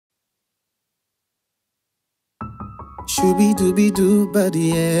Shubidoobidoo, badi,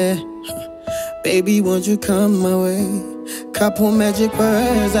 yeah. Baby, won't you come my way? Couple magic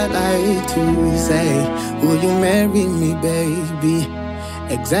words I'd like to say. Will you marry me, baby?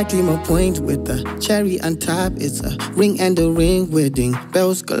 Exactly my point with the cherry on top. It's a ring and a ring, wedding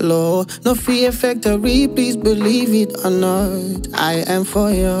bells galore. No fear factory, please believe it or not, I am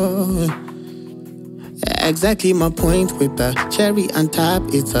for you. Exactly my point with the cherry on top.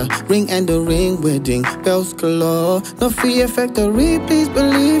 It's a ring and a ring, wedding bells galore. No fear factory, please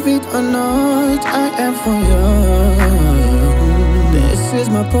believe it or not, I am for you. This is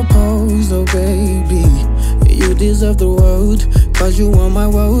my proposal, baby. You deserve the world, cause you want my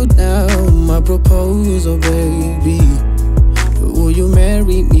world now. My proposal, baby. Will you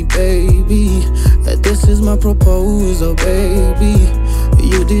marry me, baby? This is my proposal, baby.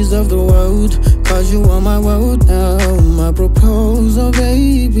 You deserve the world, cause you want my world now. My proposal,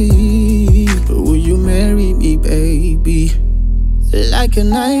 baby. Will you marry me, baby? Like a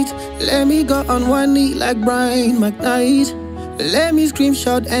night, let me go on one knee like McKnight. Let me scream,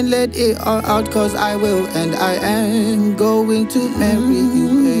 shout, and let it all out, cause I will and I am going to marry you,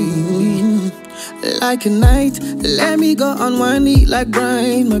 baby. Like a night, let me go on one knee like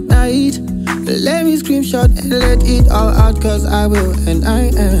McKnight. Let me scream, shout, and let it all out, cause I will and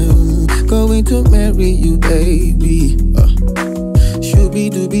I am going to marry you, baby.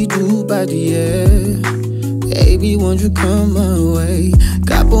 Shubidoobidoo, badi, yeah. Baby, won't you come my way?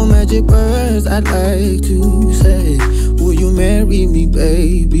 Couple magic words I'd like to say. Will you marry me,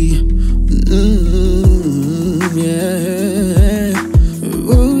 baby? Yeah.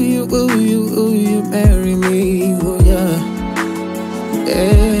 Will you marry me? Will ya? Baby,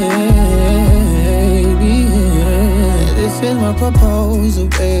 yeah. This is my proposal,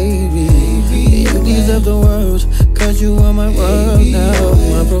 baby. You deserve the world, cause you are my world now.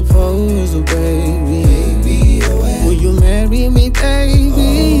 My proposal, baby. Will you marry me,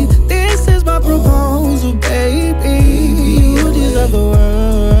 baby? This is my proposal, baby. You deserve the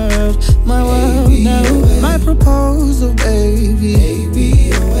world, my world now. My proposal,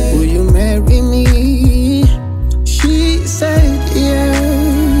 baby. Will you marry me? She said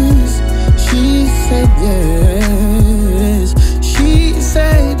yes. She said yes. She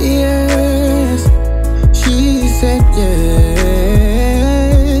said yes. She said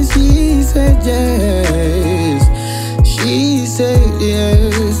yes. She said yes. She said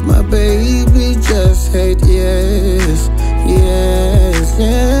yes. My baby just said yes. Yes,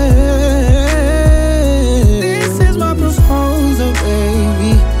 yes. This is my proposal,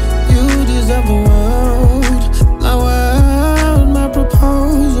 baby. You deserve the world, my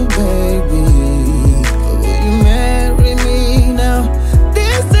proposal, baby. Will you marry me now?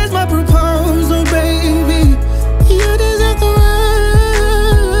 This is my proposal, baby. You deserve the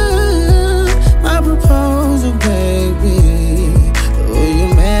world, my proposal, baby. Will you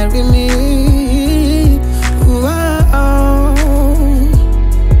marry me?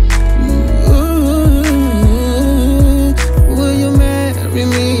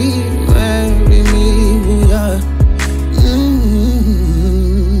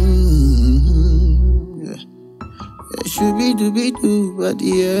 Shubidoobidoo, badi,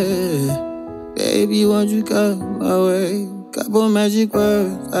 yeah. Baby, won't you come my way? Couple magic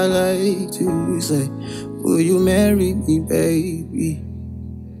words I like to say. Will you marry me, baby?